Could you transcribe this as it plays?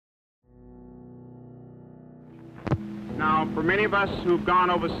Now, for many of us who've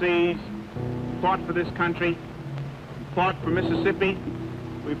gone overseas, fought for this country, fought for Mississippi,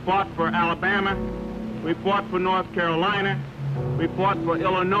 we fought for Alabama, we fought for North Carolina, we fought for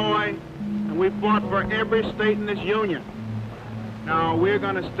Illinois, and we fought for every state in this union. Now, we're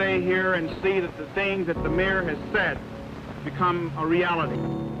going to stay here and see that the things that the mayor has said become a reality.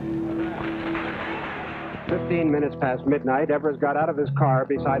 15 minutes past midnight, Evers got out of his car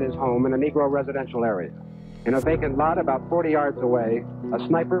beside his home in a Negro residential area. In a vacant lot about 40 yards away, a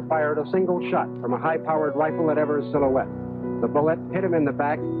sniper fired a single shot from a high-powered rifle at Evers' silhouette. The bullet hit him in the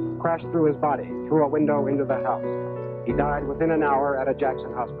back, crashed through his body, through a window into the house. He died within an hour at a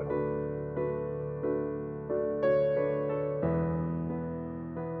Jackson hospital.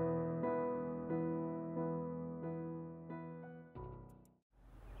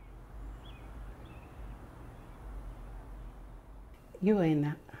 You're in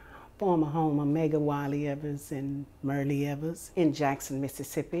the former home of Medgar Wiley Evers and Merle Evers in Jackson,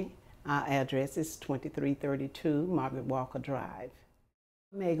 Mississippi. Our address is 2332 Margaret Walker Drive.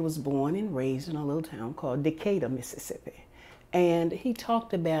 Medgar was born and raised in a little town called Decatur, Mississippi. And he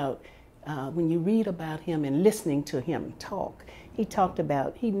talked about, when you read about him and listening to him talk, he talked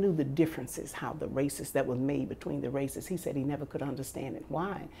about, he knew the differences, how the races that were made between the races. He said he never could understand it.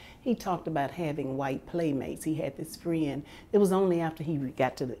 Why? He talked about having white playmates. He had this friend. It was only after he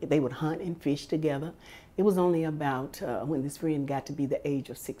got to, they would hunt and fish together. It was only about when this friend got to be the age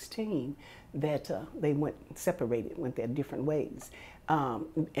of 16 that they separated, went their different ways.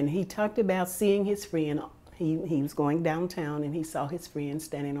 And he talked about seeing his friend. He was going downtown and he saw his friend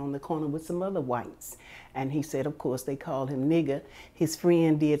standing on the corner with some other whites. And he said, of course, they called him nigger. His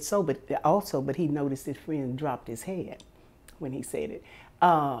friend did so, but he noticed his friend dropped his head when he said it.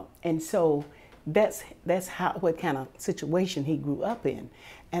 And so that's what kind of situation he grew up in.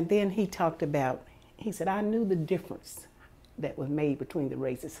 And then he talked about, he said, I knew the difference that was made between the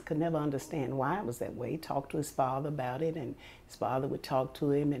races. Could never understand why it was that way. He talked to his father about it, and his father would talk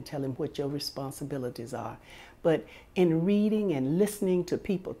to him and tell him what your responsibilities are. But in reading and listening to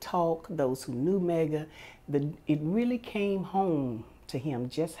people talk, those who knew Medgar, it really came home to him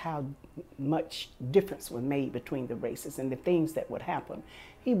just how much difference was made between the races and the things that would happen.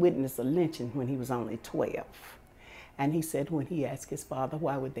 He witnessed a lynching when he was only 12. And he said when he asked his father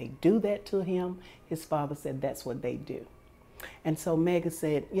why would they do that to him, his father said that's what they do. And so Medgar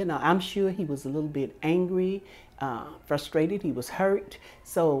said, you know, I'm sure he was a little bit angry, frustrated, he was hurt.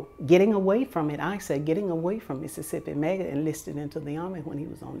 So getting away from it, I said, getting away from Mississippi, Medgar enlisted into the Army when he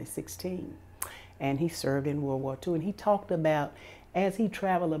was only 16. And he served in World War II. And he talked about, as he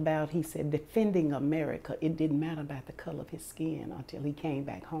traveled about, he said, defending America, it didn't matter about the color of his skin until he came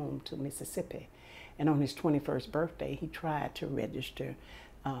back home to Mississippi. And on his 21st birthday, he tried to register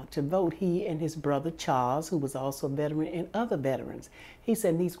to vote. He and his brother Charles, who was also a veteran, and other veterans. He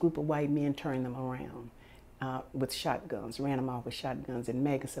said these group of white men turned them around with shotguns, ran them off with shotguns. And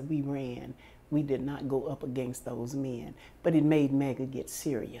Medgar said, we ran. We did not go up against those men. But it made Medgar get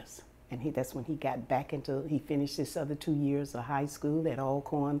serious. And that's when he got back into, he finished his other 2 years of high school at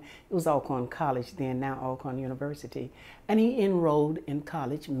Alcorn. It was Alcorn College then, now Alcorn University. And he enrolled in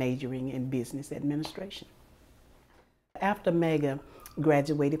college, majoring in business administration. After Medgar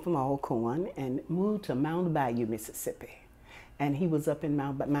graduated from Alcorn and moved to Mount Bayou, Mississippi. And he was up in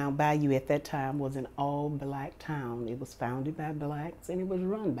Mount Bayou at that time was an all-black town. It was founded by blacks and it was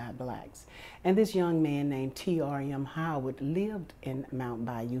run by blacks. And this young man named T.R.M. Howard lived in Mount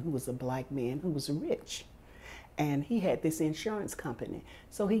Bayou, who was a black man who was rich. And he had this insurance company.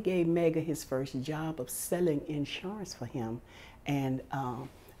 So he gave Medgar his first job of selling insurance for him. And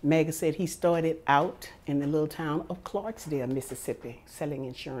Medgar said he started out in the little town of Clarksdale, Mississippi, selling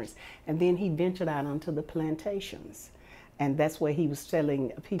insurance. And then he ventured out onto the plantations. And that's where he was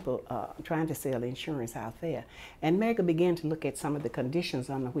selling people, trying to sell insurance out there. And Medgar began to look at some of the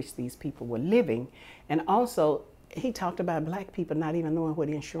conditions under which these people were living. And also, he talked about black people not even knowing what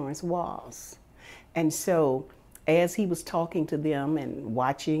insurance was. And so, as he was talking to them and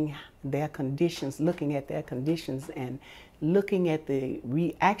watching their conditions, looking at their conditions and looking at the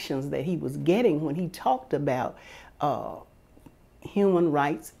reactions that he was getting when he talked about human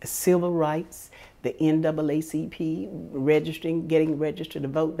rights, civil rights, the NAACP, registering, getting registered to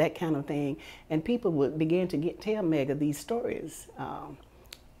vote, that kind of thing. And people would begin to tell Medgar these stories,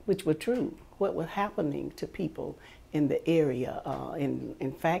 which were true, what was happening to people in the area.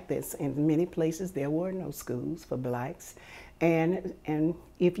 In fact, in many places there were no schools for blacks. And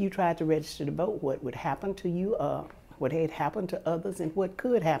if you tried to register to vote, what would happen to you, what had happened to others, and what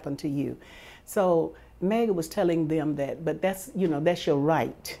could happen to you. So Medgar was telling them that, but that's, you know, that's your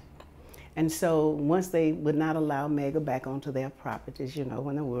right. And so once they would not allow Medgar back onto their properties, you know,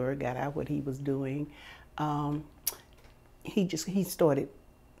 when the word got out what he was doing, he started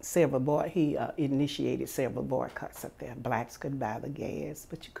he initiated several boycotts up there. Blacks could buy the gas,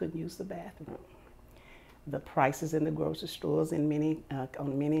 but you couldn't use the bathroom. The prices in the grocery stores on many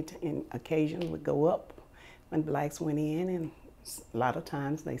occasions would go up when blacks went in, and a lot of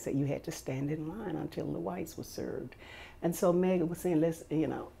times they said you had to stand in line until the whites were served. And so Medgar was saying, let's, you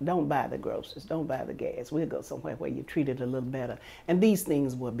know, don't buy the groceries, don't buy the gas. We'll go somewhere where you're treated a little better. And these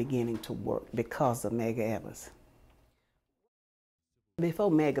things were beginning to work because of Medgar Evers.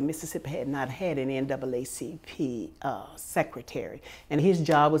 Before Medgar, Mississippi had not had an NAACP secretary, and his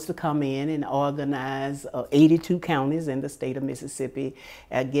job was to come in and organize 82 counties in the state of Mississippi,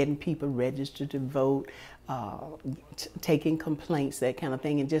 getting people registered to vote, taking complaints, that kind of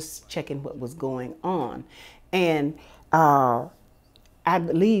thing, and just checking what was going on. And I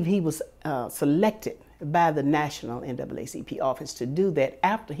believe he was selected by the national NAACP office to do that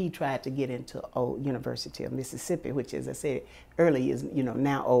after he tried to get into Old University of Mississippi, which, as I said earlier, is, you know,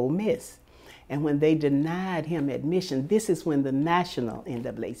 now Ole Miss. And when they denied him admission, this is when the national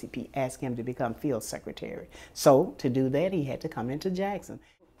NAACP asked him to become field secretary. So to do that, he had to come into Jackson.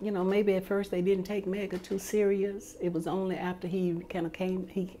 You know, maybe at first they didn't take Medgar too serious. It was only after he kind of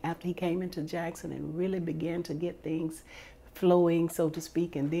after he came into Jackson and really began to get things flowing, so to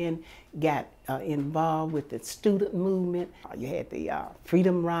speak, and then got involved with the student movement. You had the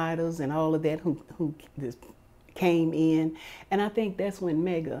Freedom Riders and all of that who came in. And I think that's when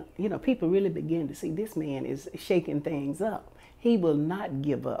Medgar, you know, people really began to see this man is shaking things up. He will not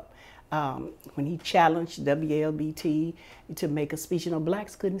give up. When he challenged WLBT to make a speech, you know,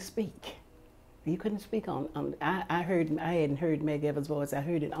 blacks couldn't speak. You couldn't speak on I hadn't heard Medgar Evers' voice. I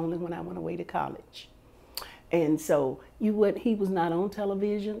heard it only when I went away to college. And so he was not on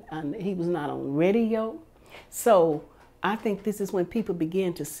television, and he was not on radio. So I think this is when people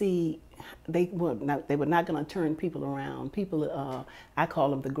began to see they were not going to turn people around. People, I call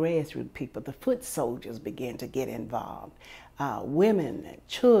them the grassroots people, the foot soldiers began to get involved. Women and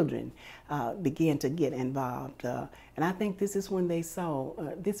children began to get involved. And I think this is when they saw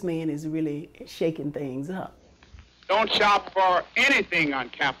this man is really shaking things up. Don't shop for anything on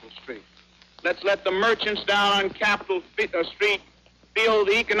Capitol Street. Let's let the merchants down on Capitol Street feel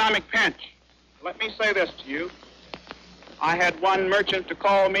the economic pinch. Let me say this to you. I had one merchant to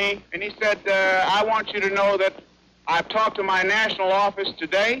call me, and he said, I want you to know that I've talked to my national office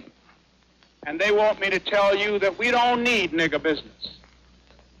today, and they want me to tell you that we don't need nigger business.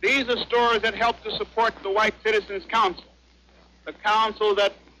 These are stores that help to support the White Citizens Council, the council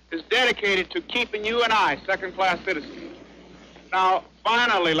that is dedicated to keeping you and I second-class citizens. Now,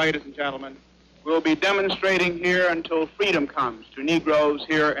 finally, ladies and gentlemen, we'll be demonstrating here until freedom comes to Negroes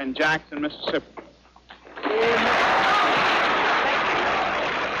here in Jackson, Mississippi.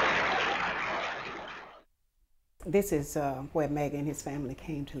 This is where Medgar and his family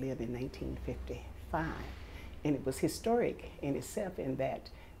came to live in 1955. And it was historic in itself in that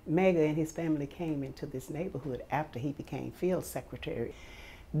Medgar and his family came into this neighborhood after he became field secretary.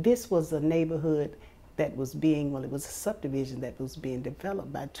 This was a neighborhood that was being, well, it was a subdivision that was being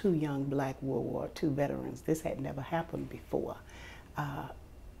developed by two young black World War II veterans. This had never happened before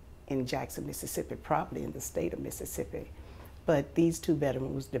in Jackson, Mississippi, probably in the state of Mississippi. But these two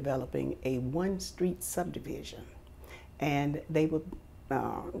veterans was developing a one-street subdivision. And they were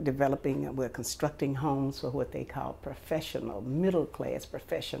constructing homes for what they call professional, middle-class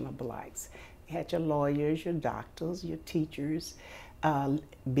professional blacks. You had your lawyers, your doctors, your teachers,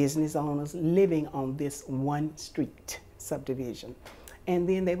 business owners living on this one street subdivision. And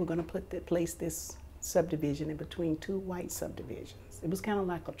then they were going to place this subdivision in between two white subdivisions. It was kind of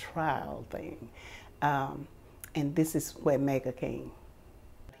like a trial thing. And this is where Medgar came.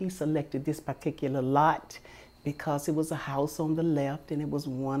 He selected this particular lot because it was a house on the left and it was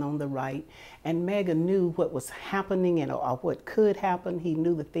one on the right. And Medgar knew what was happening and or what could happen. He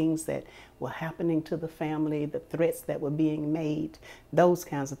knew the things that were happening to the family, the threats that were being made, those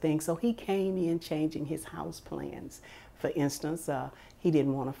kinds of things. So he came in changing his house plans. For instance, he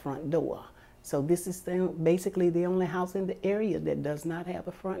didn't want a front door. So this is basically the only house in the area that does not have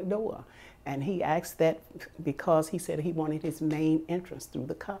a front door. And he asked that because he said he wanted his main entrance through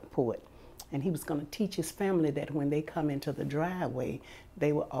the carport. And he was going to teach his family that when they come into the driveway,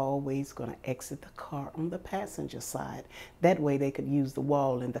 they were always going to exit the car on the passenger side. That way they could use the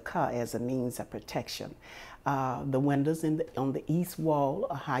wall in the car as a means of protection. The windows on the east wall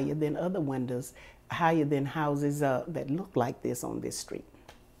are higher than other windows, higher than houses that look like this on this street.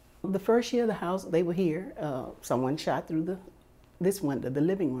 The first year of the house, they were here. Someone shot through the this window, the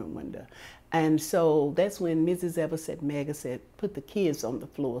living room window. And so that's when Mrs. Evers said, Medgar said, put the kids on the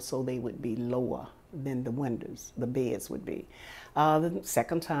floor so they would be lower than the windows, the beds would be. The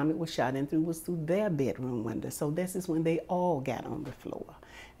second time it was shot in through was through their bedroom window. So this is when they all got on the floor.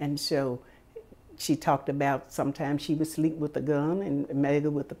 And so she talked about sometimes she would sleep with a gun and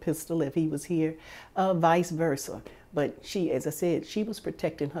Medgar with a pistol if he was here, vice versa. But she, as I said, she was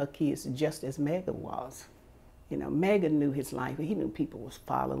protecting her kids just as Medgar was. You know, Medgar knew his life. He knew people was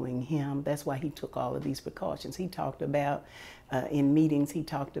following him. That's why he took all of these precautions. He talked about, in meetings, he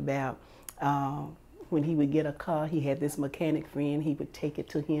talked about when he would get a car, he had this mechanic friend, he would take it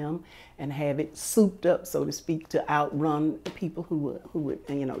to him and have it souped up, so to speak, to outrun people who would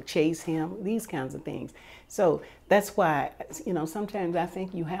you know, chase him, these kinds of things. So that's why, you know, sometimes I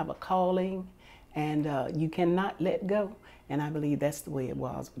think you have a calling and you cannot let go. And I believe that's the way it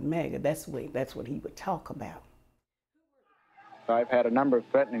was with Medgar. That's what he would talk about. I've had a number of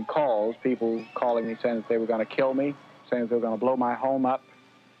threatening calls, people calling me saying that they were going to kill me, saying that they were going to blow my home up,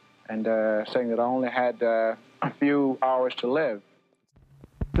 and saying that I only had a few hours to live.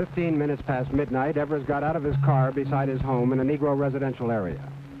 15 minutes past midnight, Evers got out of his car beside his home in a Negro residential area.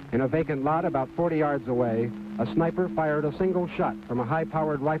 In a vacant lot about 40 yards away, a sniper fired a single shot from a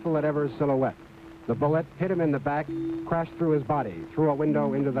high-powered rifle at Evers' silhouette. The bullet hit him in the back, crashed through his body, through a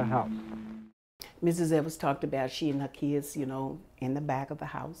window into the house. Mrs. Evers talked about she and her kids, you know, in the back of the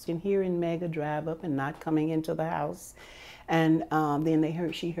house, and hearing Medgar drive up and not coming into the house. And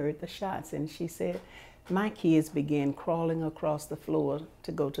then she heard the shots, and she said, my kids began crawling across the floor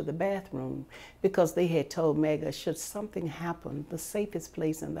to go to the bathroom because they had told Medgar, should something happen, the safest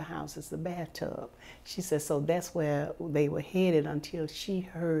place in the house is the bathtub. She said, so that's where they were headed until she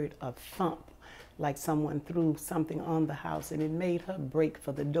heard a thump, like someone threw something on the house, and it made her break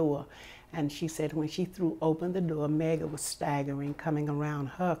for the door. And she said when she opened the door, Medgar was staggering, coming around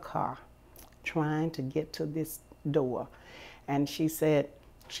her car, trying to get to this door. And she said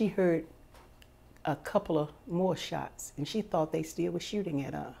she heard a couple of more shots, and she thought they still were shooting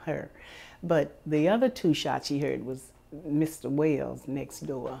at her. But the other two shots she heard was Mr. Wells next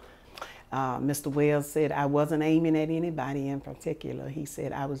door. Mr. Wells said, I wasn't aiming at anybody in particular. He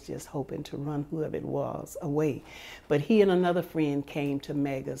said, I was just hoping to run whoever it was away. But he and another friend came to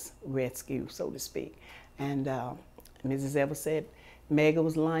Medgar's rescue, so to speak. And Mrs. Evers said, Medgar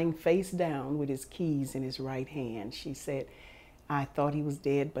was lying face down with his keys in his right hand. She said, I thought he was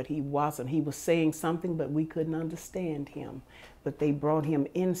dead, but he wasn't. He was saying something, but we couldn't understand him. But they brought him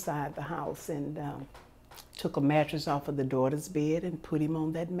inside the house and took a mattress off of the daughter's bed and put him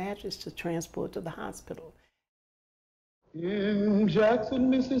on that mattress to transport to the hospital. In Jackson,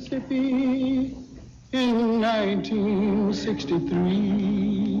 Mississippi, in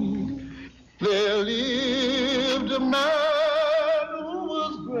 1963, there lived a man who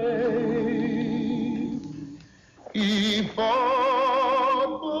was brave. He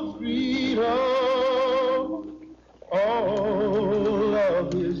fought for freedom all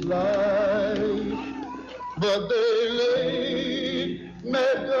of his life, but they laid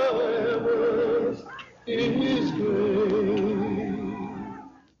Medgar Evers in his grave.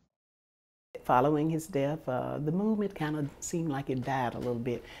 Following his death, the movement kind of seemed like it died a little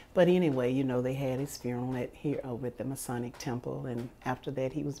bit. But anyway, you know, they had his funeral here over at the Masonic Temple, and after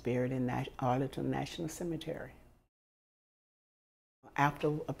that he was buried in Arlington National Cemetery.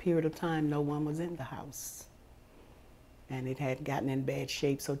 After a period of time, no one was in the house, and it had gotten in bad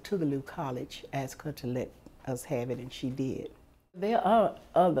shape, so Tougaloo College asked her to let us have it, and she did. There are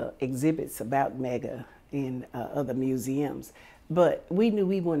other exhibits about Medgar in other museums, but we knew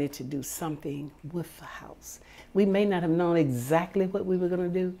we wanted to do something with the house. We may not have known exactly what we were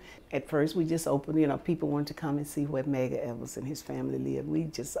going to do. At first, we just opened, you know, people wanted to come and see where Medgar Evers and his family lived. We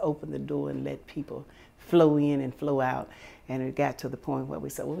just opened the door and let people flow in and flow out, and it got to the point where we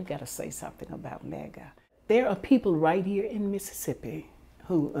said, well, we got to say something about Medgar. There are people right here in Mississippi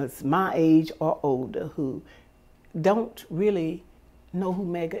who is my age or older who don't really know who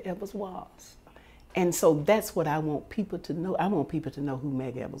Medgar Evers was. And so that's what I want people to know. I want people to know who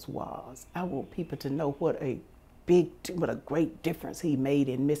Medgar Evers was. I want people to know what a great difference he made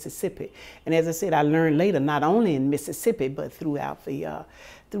in Mississippi. And as I said, I learned later, not only in Mississippi, but throughout the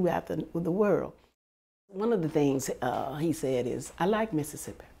world. One of the things he said is, I like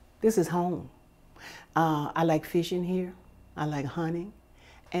Mississippi. This is home. I like fishing here. I like hunting.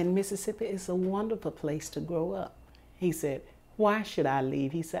 And Mississippi is a wonderful place to grow up. He said, why should I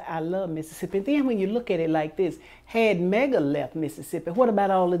leave? He said, I love Mississippi. And then when you look at it like this, had Medgar left Mississippi, what about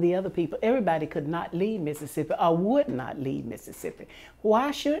all of the other people? Everybody could not leave Mississippi or would not leave Mississippi.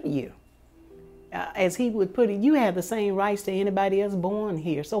 Why should you? as he would put it, you have the same rights to anybody else born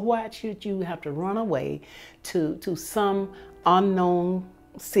here. So why should you have to run away to some unknown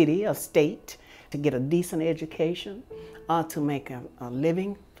city or state to get a decent education, to make a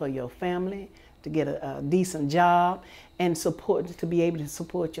living for your family, to get a decent job, and to be able to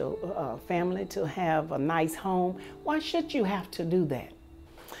support your family, to have a nice home? Why should you have to do that?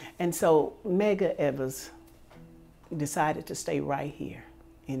 And so Medgar Evers decided to stay right here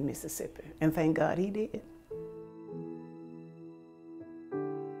in Mississippi, and thank God he did.